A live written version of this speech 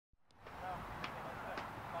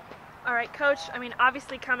All right, Coach, I mean,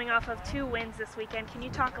 obviously coming off of 2 wins this weekend, can you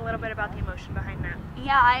talk a little bit about the emotion behind that?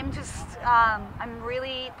 Yeah, I'm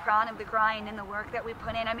really proud of the grind and the work that we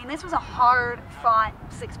put in. I mean, this was a hard-fought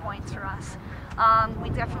 6 points for us. We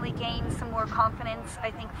definitely gained some more confidence,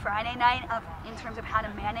 I think, Friday night in terms of how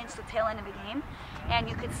to manage the tail end of the game. And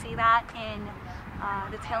you could see that in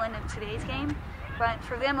the tail end of today's game. But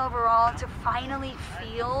for them overall, to finally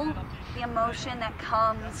feel the emotion that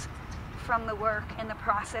comes from the work and the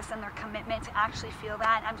process and their commitment to actually feel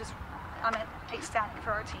that, I'm ecstatic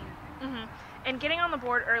for our team. Mm-hmm. And getting on the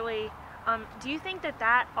board early, do you think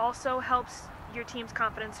that also helps your team's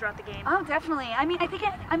confidence throughout the game? Oh, definitely. I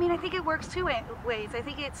think it works 2 ways. I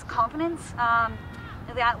think it's confidence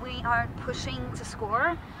that we aren't pushing to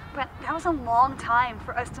score, but that was a long time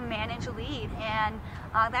for us to manage a lead, and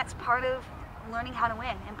that's part of learning how to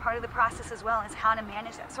win, and part of the process as well is how to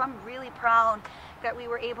manage that. So I'm really proud that we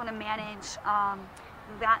were able to manage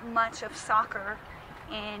that much of soccer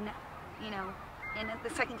in the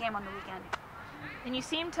second game on the weekend. And you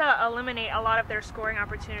seem to eliminate a lot of their scoring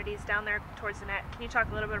opportunities down there towards the net. Can you talk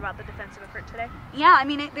a little bit about the defensive effort today? Yeah, I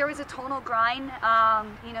mean, there was a total grind.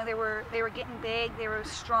 They were getting big, they were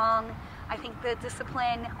strong. I think the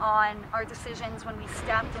discipline on our decisions when we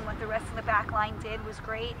stepped and what the rest of the back line did was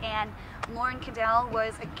great. And Lauren Cadell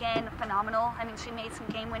was, again, phenomenal. I mean, she made some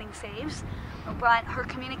game-winning saves, but her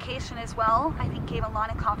communication as well, I think, gave a lot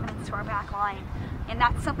of confidence to our back line. And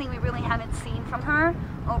that's something we really haven't seen from her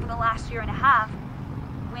over the last year and a half.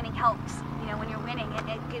 Winning helps. When you're winning,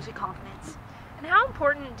 it gives you confidence. And how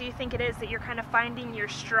important do you think it is that you're kind of finding your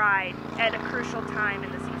stride at a crucial time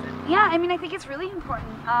in the season? Yeah, I mean, I think it's really important.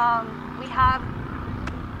 We have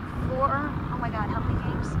 4, oh my God, how many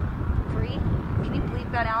games? 3? Can you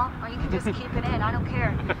bleep that out? Or you can just keep it in, I don't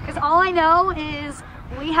care. Because all I know is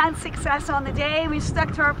we had success on the day, we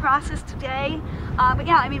stuck to our process today. But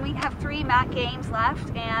yeah, I mean, we have 3 MAC games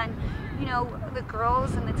left, and the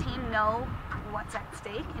girls and the team know what's at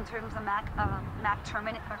stake in terms of MAC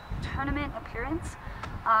tournament appearance.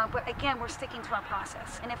 But again, we're sticking to our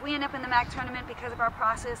process. And if we end up in the MAC tournament because of our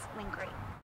process, then great.